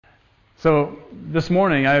So this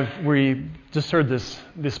morning, we just heard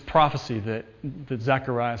this prophecy that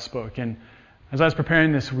Zechariah spoke. And as I was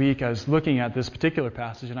preparing this week, I was looking at this particular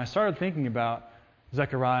passage, and I started thinking about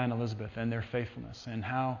Zechariah and Elizabeth and their faithfulness and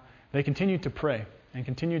how they continued to pray and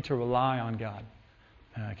continued to rely on God,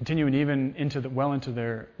 continuing even well into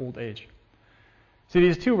their old age. See,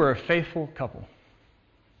 these two were a faithful couple,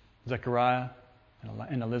 Zechariah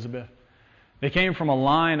and Elizabeth. They came from a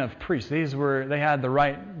line of priests. They had the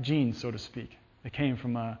right genes, so to speak. They came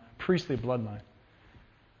from a priestly bloodline.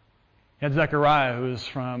 You had Zechariah, who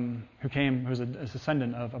was a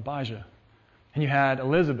descendant of Abijah. And you had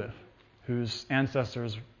Elizabeth, whose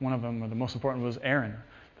ancestors, one of them, or the most important, was Aaron,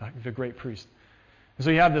 the great priest. And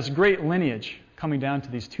so you have this great lineage coming down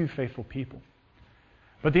to these two faithful people.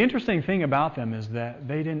 But the interesting thing about them is that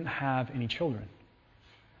they didn't have any children.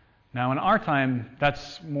 Now, in our time,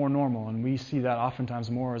 that's more normal, and we see that oftentimes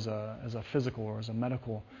more as a physical or as a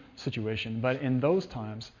medical situation. But in those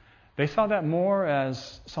times, they saw that more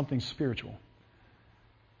as something spiritual.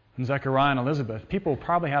 And Zechariah and Elizabeth, people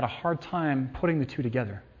probably had a hard time putting the two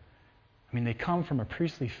together. I mean, they come from a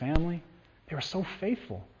priestly family. They were so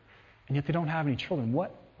faithful, and yet they don't have any children.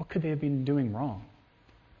 What could they have been doing wrong?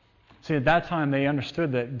 See, at that time, they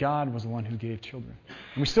understood that God was the one who gave children.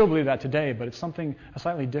 And we still believe that today, but it's something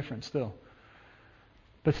slightly different still.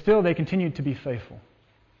 But still, they continued to be faithful.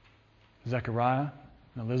 Zechariah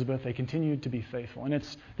and Elizabeth, they continued to be faithful. And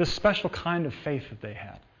it's this special kind of faith that they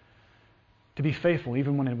had. To be faithful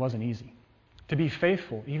even when it wasn't easy. To be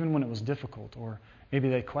faithful even when it was difficult. Or maybe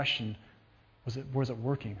they questioned, was it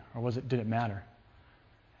working? Or did it matter?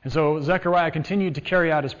 And so Zechariah continued to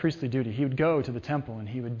carry out his priestly duty. He would go to the temple and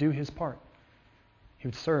he would do his part. He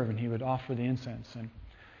would serve and he would offer the incense. And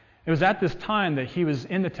it was at this time that he was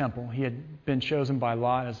in the temple. He had been chosen by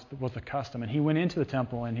lot, as was the custom. And he went into the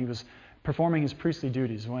temple and he was performing his priestly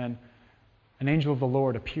duties when an angel of the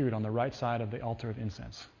Lord appeared on the right side of the altar of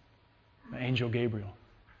incense. The angel Gabriel.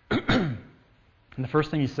 And the first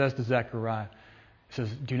thing he says to Zechariah, he says,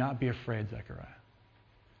 "Do not be afraid, Zechariah."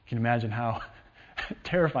 You can imagine how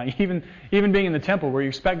terrifying. Even being in the temple where you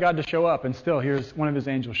expect God to show up, and still here's one of his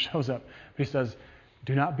angels shows up. But he says,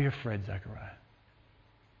 "Do not be afraid, Zechariah.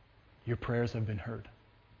 Your prayers have been heard.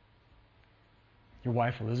 Your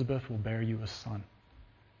wife Elizabeth will bear you a son,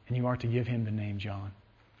 and you are to give him the name John."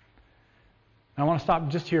 Now, I want to stop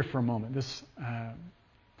just here for a moment.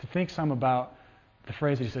 To think some about the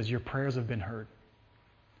phrase that he says, "Your prayers have been heard."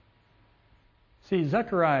 See,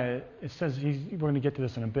 Zechariah, it says, we're going to get to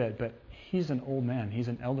this in a bit, but he's an old man. He's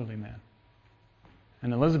an elderly man.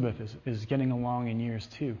 And Elizabeth is getting along in years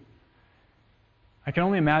too. I can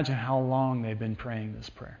only imagine how long they've been praying this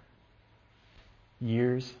prayer.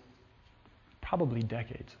 Years, probably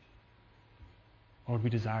decades. Lord, we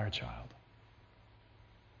desire a child.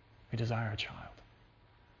 We desire a child.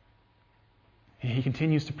 And he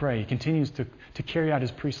continues to pray. He continues to carry out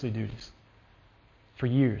his priestly duties for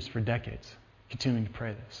years, for decades, continuing to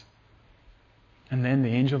pray this. And then the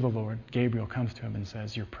angel of the Lord, Gabriel, comes to him and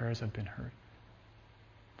says, "Your prayers have been heard.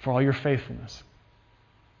 For all your faithfulness,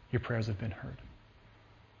 your prayers have been heard."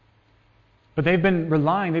 But they've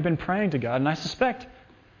been praying to God, and I suspect,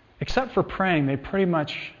 except for praying, they pretty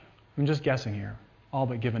much, I'm just guessing here, all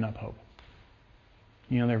but given up hope.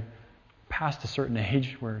 They're past a certain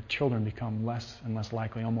age where children become less and less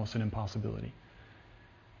likely, almost an impossibility.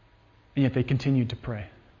 And yet they continued to pray.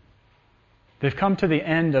 They've come to the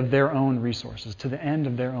end of their own resources, to the end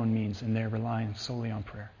of their own means, and they're relying solely on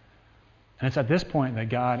prayer. And it's at this point that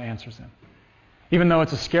God answers them. Even though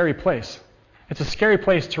it's a scary place. It's a scary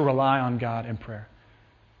place to rely on God in prayer.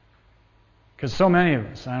 Because so many of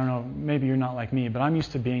us, I don't know, maybe you're not like me, but I'm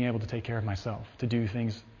used to being able to take care of myself, to do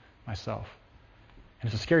things myself.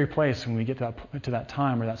 And it's a scary place when we get to that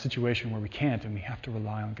time or that situation where we can't and we have to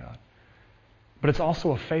rely on God. But it's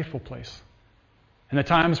also a faithful place. And the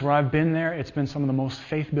times where I've been there, it's been some of the most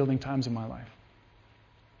faith-building times in my life.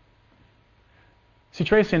 See,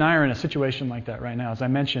 Tracy and I are in a situation like that right now. As I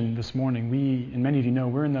mentioned this morning, and many of you know,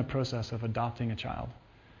 we're in the process of adopting a child.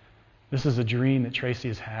 This is a dream that Tracy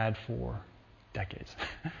has had for decades,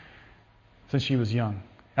 since she was young.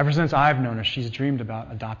 Ever since I've known her, she's dreamed about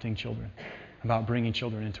adopting children, about bringing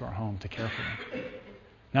children into our home to care for them.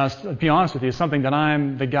 Now, to be honest with you, it's something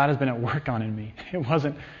that God has been at work on in me. It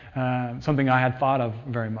wasn't something I had thought of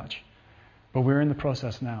very much. But we're in the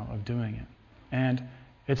process now of doing it. And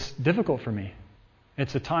it's difficult for me.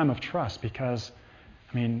 It's a time of trust because,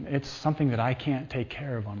 it's something that I can't take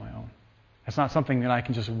care of on my own. It's not something that I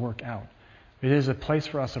can just work out. It is a place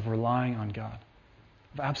for us of relying on God,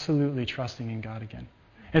 of absolutely trusting in God again.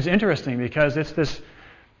 It's interesting because it's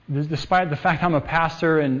despite the fact I'm a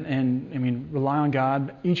pastor and I mean, rely on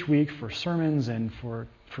God each week for sermons and for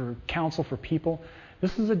counsel for people,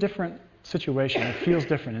 this is a different situation. It feels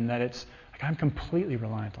different in that it's like I'm completely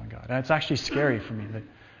reliant on God. And it's actually scary for me that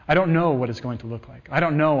I don't know what it's going to look like. I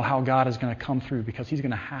don't know how God is going to come through because He's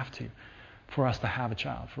going to have to for us to have a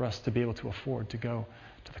child, for us to be able to afford to go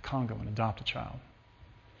to the Congo and adopt a child.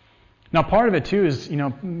 Now, part of it, too, is,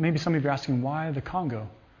 maybe some of you are asking, why the Congo?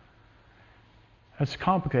 It's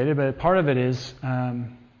complicated, but part of it is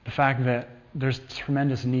the fact that there's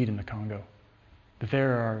tremendous need in the Congo, that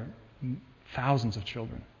there are thousands of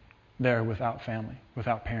children there without family,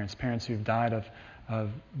 without parents who have died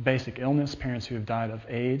of basic illness, parents who have died of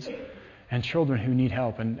AIDS, and children who need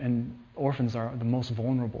help. And orphans are the most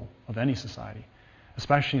vulnerable of any society,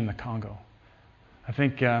 especially in the Congo. I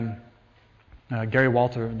think Gary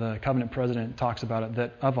Walter, the Covenant president, talks about it,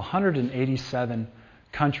 that of 187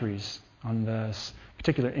 countries on this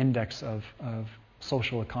particular index of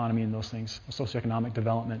social economy and those things, socioeconomic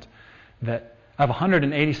development, that of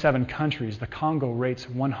 187 countries, the Congo rates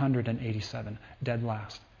 187, dead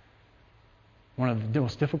last. One of the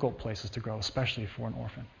most difficult places to grow, especially for an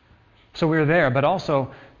orphan. So we're there, but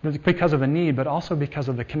also because of the need, but also because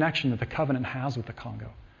of the connection that the Covenant has with the Congo.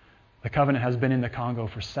 The Covenant has been in the Congo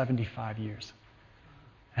for 75 years.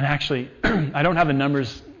 And actually, I don't have the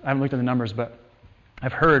numbers, I haven't looked at the numbers, but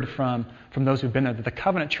I've heard from those who've been there that the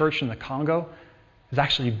Covenant Church in the Congo is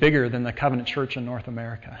actually bigger than the Covenant Church in North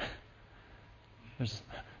America.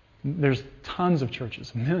 There's tons of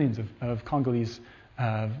churches, millions of Congolese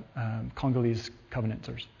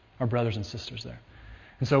Covenanters, our brothers and sisters there.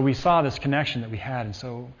 And so we saw this connection that we had,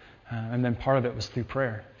 and then part of it was through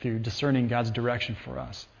prayer, through discerning God's direction for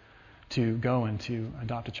us to go and to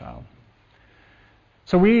adopt a child.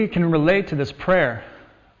 So we can relate to this prayer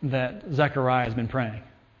that Zechariah has been praying.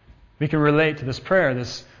 We can relate to this prayer,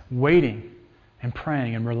 this waiting and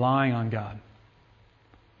praying and relying on God.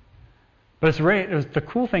 But the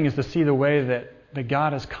cool thing is to see the way that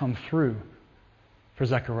God has come through for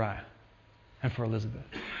Zechariah and for Elizabeth.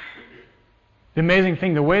 The amazing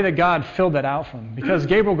thing, the way that God filled that out for them. Because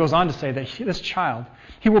Gabriel goes on to say that this child,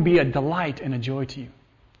 he will be a delight and a joy to you.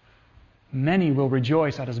 Many will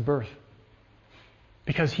rejoice at his birth.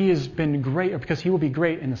 Because he has been great, or because he will be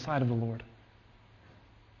great in the sight of the Lord.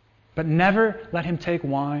 But never let him take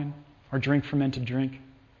wine or drink fermented drink.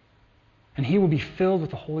 And he will be filled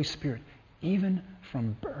with the Holy Spirit, even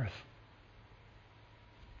from birth.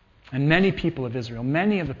 And many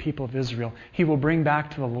of the people of Israel, he will bring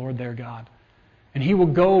back to the Lord their God. And he will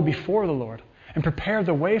go before the Lord and prepare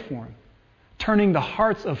the way for him, turning the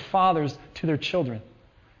hearts of fathers to their children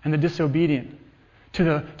and the disobedient to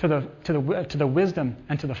the wisdom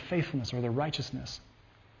and to the faithfulness or the righteousness.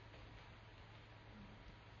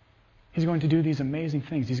 He's going to do these amazing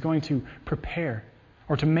things. He's going to prepare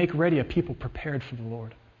or to make ready a people prepared for the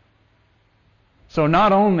Lord. So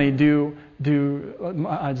not only do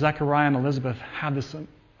Zechariah and Elizabeth have this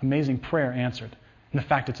amazing prayer answered, and the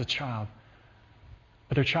fact it's a child,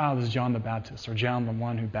 but their child is John the Baptist, or John the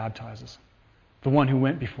one who baptizes, the one who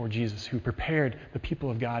went before Jesus, who prepared the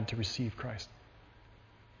people of God to receive Christ.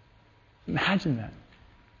 Imagine that.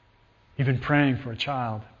 You've been praying for a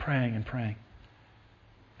child, praying and praying.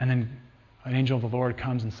 And then an angel of the Lord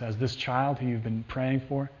comes and says, this child who you've been praying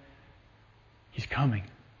for, he's coming.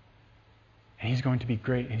 And he's going to be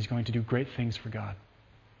great, and he's going to do great things for God.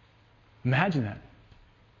 Imagine that.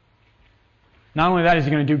 Not only that is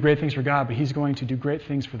he going to do great things for God, but he's going to do great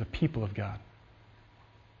things for the people of God.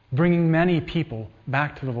 Bringing many people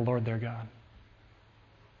back to the Lord their God.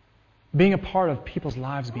 Being a part of people's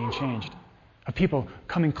lives being changed. Of people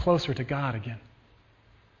coming closer to God again.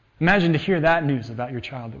 Imagine to hear that news about your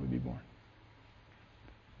child that would be born.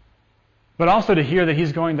 But also to hear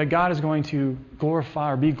that God is going to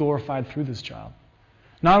glorify or be glorified through this child.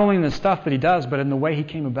 Not only in the stuff that he does, but in the way he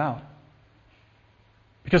came about.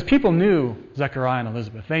 Because people knew Zechariah and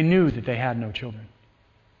Elizabeth. They knew that they had no children.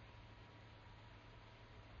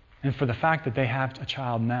 And for the fact that they have a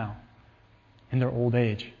child now, in their old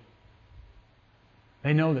age,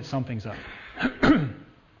 they know that something's up.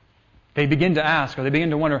 They begin to ask, or they begin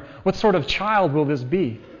to wonder, what sort of child will this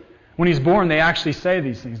be? When he's born, they actually say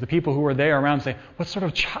these things. The people who are there around say, what sort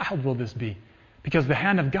of child will this be? Because the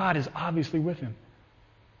hand of God is obviously with him.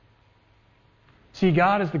 See,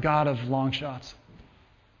 God is the God of long shots.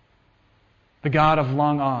 The God of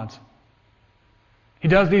long odds. He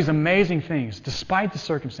does these amazing things despite the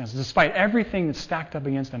circumstances, despite everything that's stacked up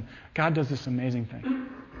against him. God does this amazing thing.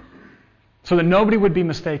 So that nobody would be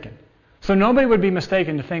mistaken. So nobody would be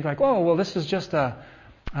mistaken to think like, oh, well, this is just a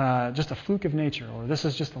fluke of nature, or this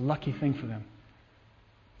is just a lucky thing for them.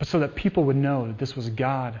 but so that people would know that this was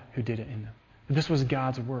God who did it in them, that this was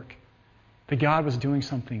God's work, that God was doing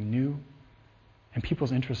something new, and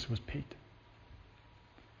people's interest was piqued.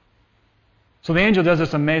 So the angel does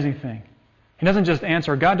this amazing thing. He doesn't just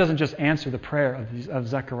answer, God doesn't just answer the prayer of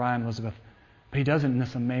Zechariah and Elizabeth, but he does it in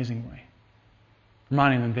this amazing way,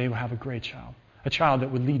 reminding them they will have a great child, a child that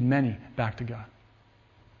would lead many back to God.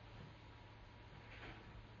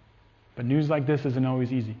 But news like this isn't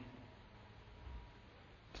always easy.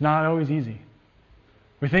 It's not always easy.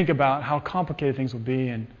 We think about how complicated things will be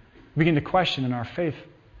and begin to question in our faith,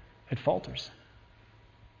 it falters.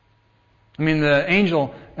 I mean, the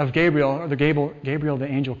angel of Gabriel, or Gabriel the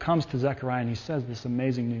angel, comes to Zechariah and he says this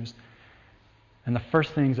amazing news. And the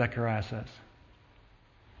first thing Zechariah says,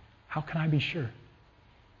 how can I be sure?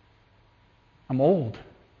 I'm old,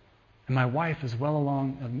 and my wife is well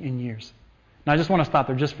along in years. Now, I just want to stop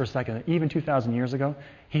there just for a second. Even 2,000 years ago,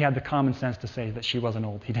 he had the common sense to say that she wasn't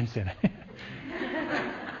old. He didn't say that.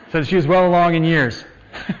 He said she was well along in years.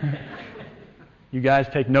 You guys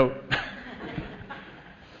take note.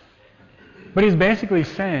 But he's basically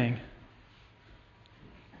saying,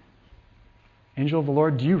 angel of the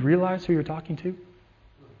Lord, do you realize who you're talking to?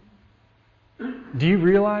 Do you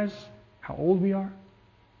realize how old we are?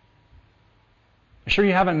 You sure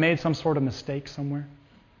you haven't made some sort of mistake somewhere?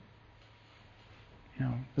 You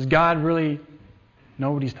know, does God really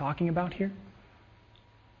know what he's talking about here?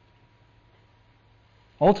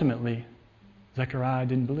 Ultimately, Zechariah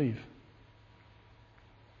didn't believe.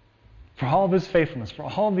 For all of his faithfulness, for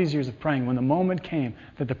all of these years of praying, when the moment came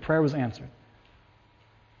that the prayer was answered,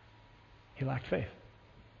 he lacked faith.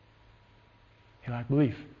 He lacked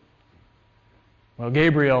belief. Well,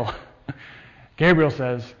 Gabriel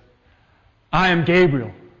says, I am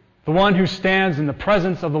Gabriel, the one who stands in the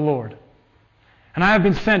presence of the Lord. And I have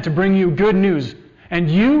been sent to bring you good news.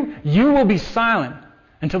 And you will be silent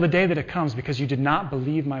until the day that it comes because you did not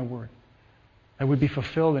believe my word. That would be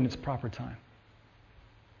fulfilled in its proper time.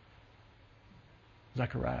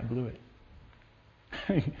 Zechariah blew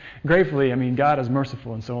it. Gratefully, God is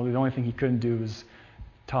merciful, and so the only thing he couldn't do was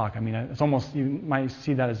talk. It's almost, you might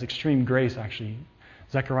see that as extreme grace, actually.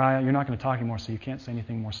 Zechariah, you're not going to talk anymore, so you can't say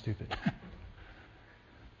anything more stupid.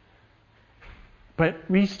 But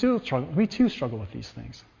we too struggle with these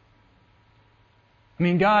things.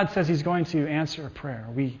 God says he's going to answer a prayer.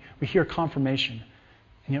 We hear confirmation.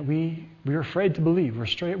 And yet we are afraid to believe.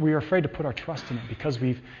 We are afraid to put our trust in it because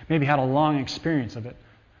we've maybe had a long experience of it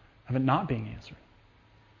not being answered.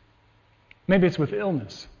 Maybe it's with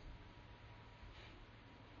illness.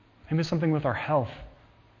 Maybe it's something with our health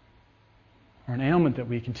or an ailment that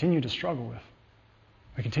we continue to struggle with.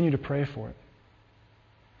 We continue to pray for it.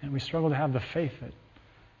 And we struggle to have the faith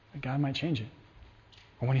that God might change it.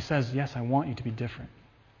 Or when he says, yes, I want you to be different,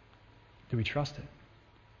 do we trust it?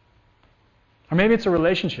 Or maybe it's a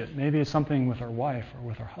relationship. Maybe it's something with our wife or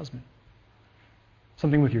with our husband.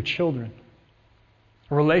 Something with your children.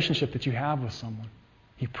 A relationship that you have with someone.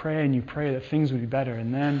 You pray that things would be better.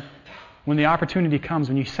 And then when the opportunity comes,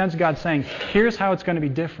 when you sense God saying, here's how it's going to be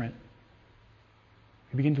different,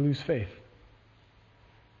 you begin to lose faith.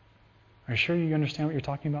 Are you sure you understand what you're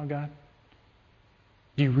talking about, God?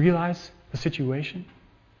 Do you realize the situation?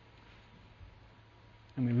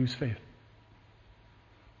 And we lose faith.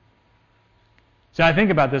 See, I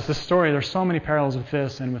think about this story, there's so many parallels with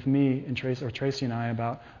this and with me and Tracy and I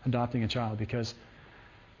about adopting a child, because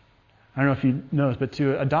I don't know if you know this, but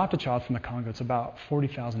to adopt a child from the Congo, it's about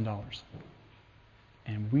 $40,000.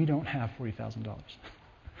 And we don't have $40,000.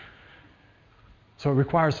 So it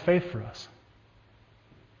requires faith for us.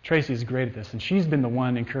 Tracy is great at this, and she's been the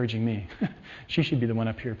one encouraging me. She should be the one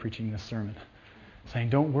up here preaching this sermon, saying,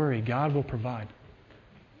 don't worry, God will provide.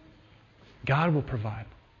 God will provide.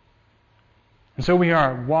 And so we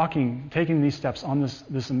are taking these steps on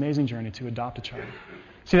this amazing journey to adopt a child.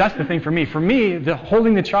 See, that's the thing for me. For me,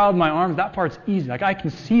 holding the child in my arms, that part's easy. Like, I can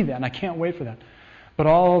see that, and I can't wait for that. But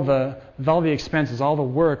all the expenses, all the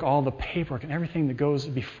work, all the paperwork, and everything that goes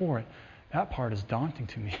before it, that part is daunting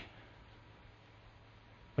to me.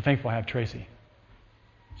 But thankfully I have Tracy.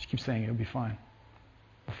 She keeps saying it'll be fine.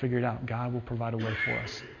 We'll figure it out. God will provide a way for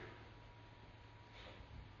us.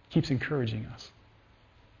 Keeps encouraging us.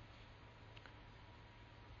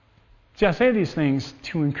 See, I say these things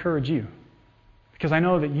to encourage you, because I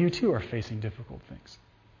know that you too are facing difficult things.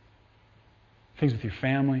 Things with your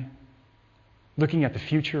family, looking at the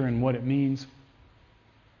future and what it means,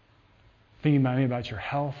 thinking about your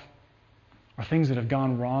health, or things that have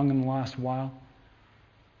gone wrong in the last while.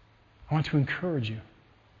 I want to encourage you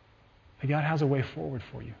that God has a way forward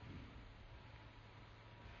for you.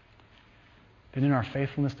 That in our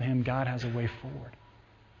faithfulness to Him, God has a way forward.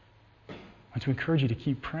 want to encourage you to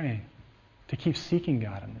keep praying, to keep seeking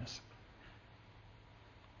God in this,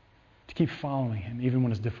 to keep following Him even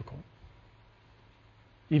when it's difficult,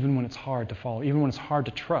 even when it's hard to follow, even when it's hard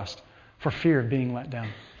to trust for fear of being let down.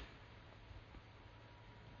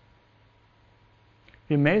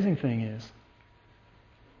 The amazing thing is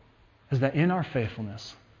that in our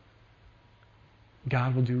faithfulness,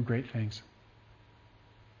 God will do great things.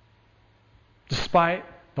 Despite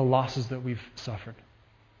the losses that we've suffered,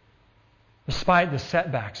 despite the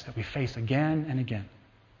setbacks that we face again and again,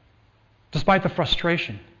 despite the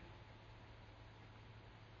frustration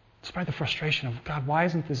of, God, why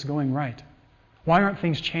isn't this going right? Why aren't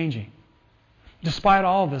things changing? Despite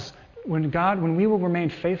all of this, when we will remain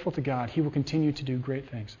faithful to God, He will continue to do great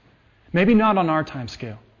things. Maybe not on our time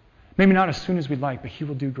scale. Maybe not as soon as we'd like, but He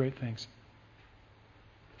will do great things.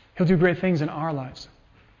 He'll do great things in our lives.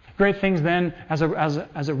 Great things then as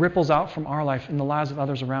it ripples out from our life in the lives of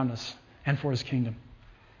others around us and for His kingdom.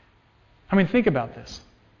 I mean, think about this.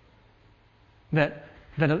 That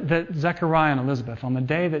Zechariah and Elizabeth, on the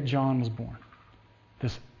day that John was born,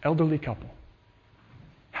 this elderly couple,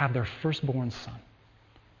 have their firstborn son.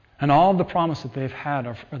 And all the promise that they've had,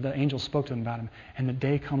 or the angel spoke to them about him, and the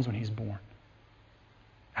day comes when he's born.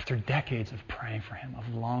 After decades of praying for him, of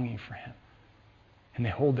longing for him. And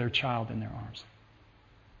they hold their child in their arms.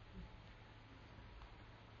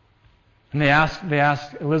 And they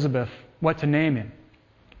asked Elizabeth what to name him.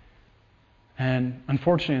 And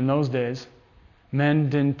unfortunately in those days, men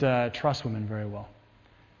didn't trust women very well.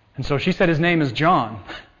 And so she said his name is John.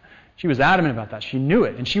 She was adamant about that. She knew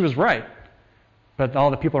it, and she was right. But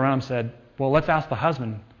all the people around him said, well, let's ask the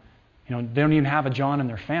husband. They don't even have a John in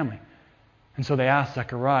their family. And so they asked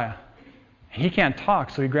Zechariah. And he can't talk,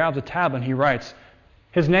 so he grabs a tablet and he writes,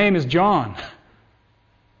 his name is John.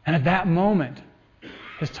 And at that moment,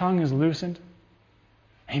 his tongue is loosened,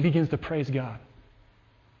 and he begins to praise God.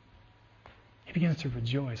 He begins to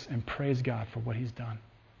rejoice and praise God for what He's done.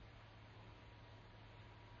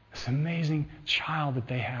 This amazing child that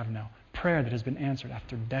they have now, prayer that has been answered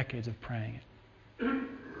after decades of praying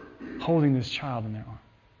it, holding this child in their arm.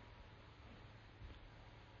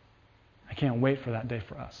 I can't wait for that day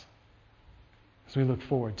for us as we look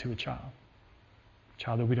forward to a child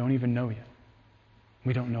that we don't even know yet.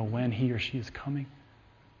 We don't know when he or she is coming,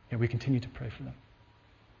 yet we continue to pray for them.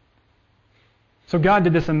 So God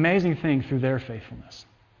did this amazing thing through their faithfulness,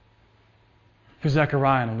 through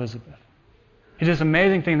Zechariah and Elizabeth. He did this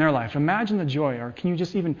amazing thing in their life. Imagine the joy, or can you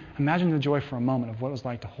just even imagine the joy for a moment of what it was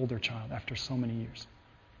like to hold their child after so many years?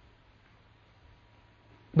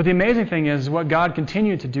 But the amazing thing is what God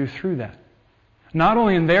continued to do through that. Not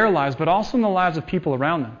only in their lives, but also in the lives of people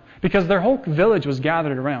around them. Because their whole village was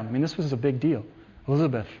gathered around. I mean, this was a big deal.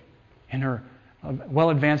 Elizabeth, in her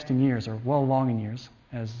well advanced in years, or well along in years,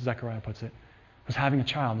 as Zechariah puts it, was having a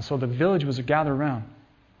child. And so the village was gathered around.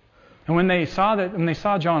 And when they saw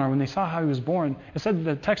John, or when they saw how he was born,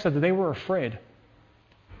 the text said that they were afraid.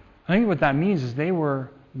 I think what that means is they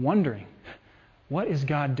were wondering, what is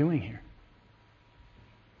God doing here?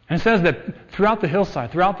 And it says that throughout the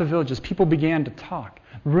hillside, throughout the villages, people began to talk.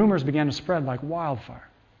 Rumors began to spread like wildfire.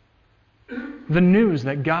 The news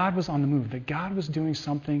that God was on the move, that God was doing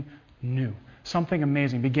something new, something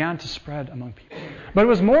amazing, began to spread among people. But it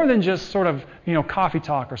was more than just sort of, coffee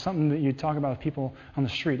talk or something that you talk about with people on the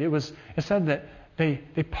street. It said that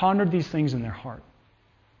they pondered these things in their heart.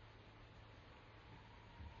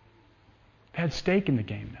 They had stake in the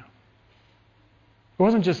game now. It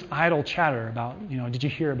wasn't just idle chatter about, did you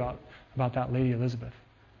hear about that lady Elizabeth?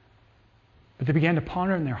 But they began to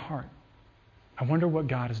ponder in their heart, I wonder what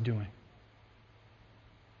God is doing.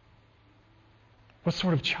 What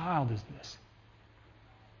sort of child is this?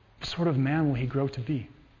 What sort of man will he grow to be?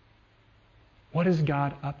 What is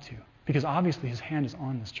God up to? Because obviously His hand is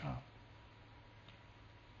on this child.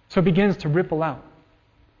 So it begins to ripple out.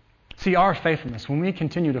 See, our faithfulness, when we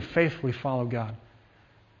continue to faithfully follow God,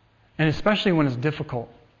 and especially when it's difficult,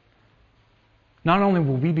 not only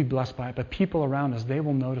will we be blessed by it, but people around us, they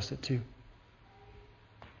will notice it too.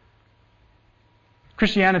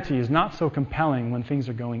 Christianity is not so compelling when things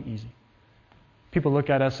are going easy. People look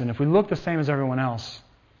at us, and if we look the same as everyone else,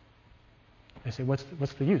 they say, what's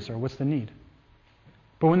the use, or what's the need?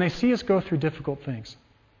 But when they see us go through difficult things,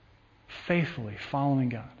 faithfully following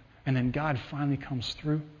God, and then God finally comes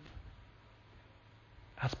through,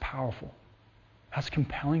 that's powerful. That's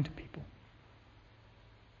compelling to people.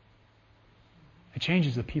 It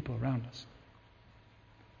changes the people around us.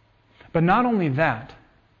 But not only that,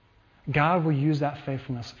 God will use that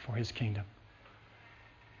faithfulness for His kingdom.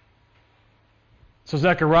 So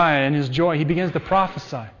Zechariah, in his joy, he begins to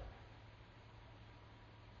prophesy.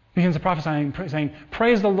 Begins to prophesy, saying,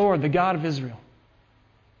 praise the Lord, the God of Israel.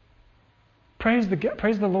 Praise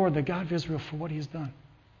the Lord, the God of Israel, for what He has done.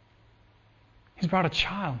 He's brought a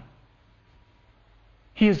child.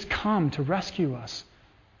 He has come to rescue us.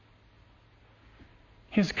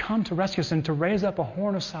 He has come to rescue us and to raise up a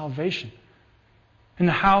horn of salvation in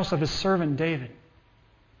the house of His servant David,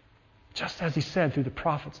 just as He said through the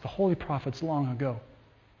prophets, the holy prophets long ago.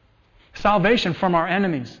 Salvation from our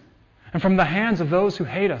enemies and from the hands of those who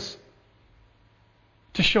hate us,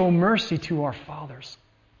 to show mercy to our fathers,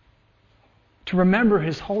 to remember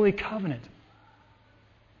His holy covenant,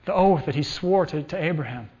 the oath that He swore to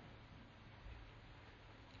Abraham,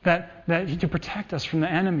 that to protect us from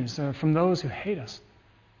the enemies, from those who hate us.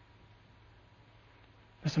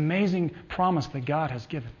 This amazing promise that God has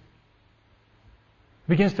given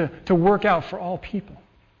begins to work out for all people.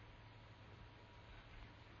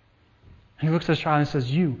 And He looks at His child and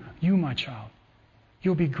says, you, my child,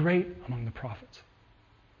 you'll be great among the prophets.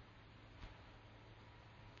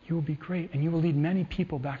 You will be great, and you will lead many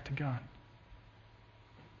people back to God.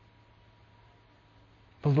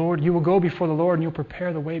 The Lord, you will go before the Lord, and you'll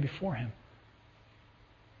prepare the way before Him.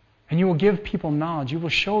 And you will give people knowledge. You will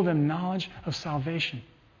show them knowledge of salvation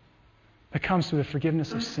that comes through the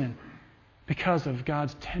forgiveness of sin because of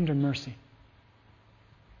God's tender mercy,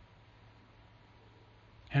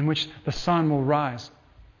 in which the sun will rise.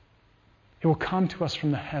 It will come to us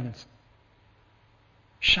from the heavens,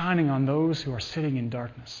 shining on those who are sitting in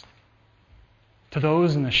darkness, to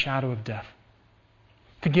those in the shadow of death,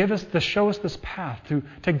 to show us this path,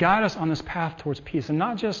 to guide us on this path towards peace, and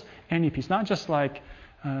not just any peace, not just like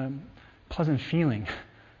pleasant feeling,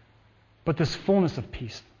 but this fullness of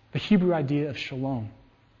peace, the Hebrew idea of shalom.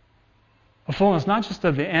 A fullness not just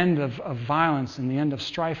of the end of violence and the end of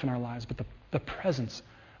strife in our lives, but the presence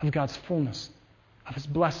of God's fullness, of His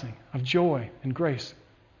blessing, of joy and grace.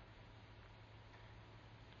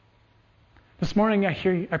 This morning I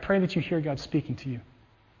pray that you hear God speaking to you.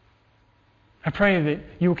 I pray that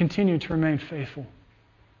you will continue to remain faithful,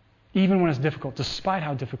 even when it's difficult, despite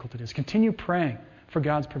how difficult it is. Continue praying for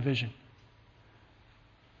God's provision.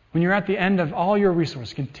 When you're at the end of all your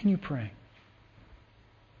resources, continue praying.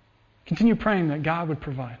 Continue praying that God would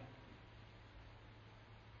provide.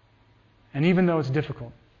 And even though it's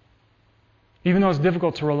difficult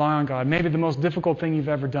to rely on God, maybe the most difficult thing you've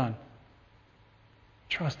ever done,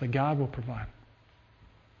 trust that God will provide.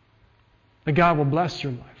 That God will bless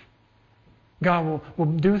your life. God will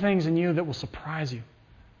do things in you that will surprise you.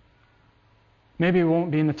 Maybe it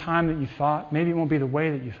won't be in the time that you thought. Maybe it won't be the way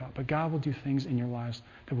that you thought. But God will do things in your lives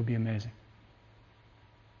that will be amazing.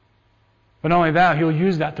 But not only that, He'll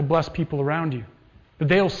use that to bless people around you. That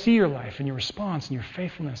they'll see your life and your response and your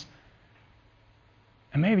faithfulness.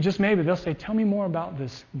 And maybe, just maybe, they'll say, tell me more about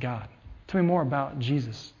this God. Tell me more about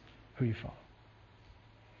Jesus, who you follow.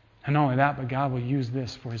 And not only that, but God will use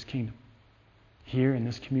this for His kingdom here in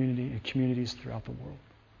this community and communities throughout the world.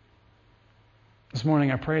 This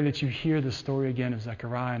morning, I pray that you hear the story again of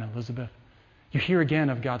Zechariah and Elizabeth. You hear again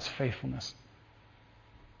of God's faithfulness.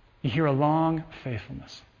 You hear a long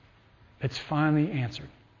faithfulness that's finally answered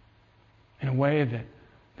in a way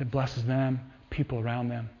that blesses them, people around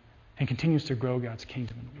them, and continues to grow God's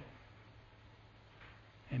kingdom in the world.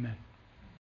 Amen.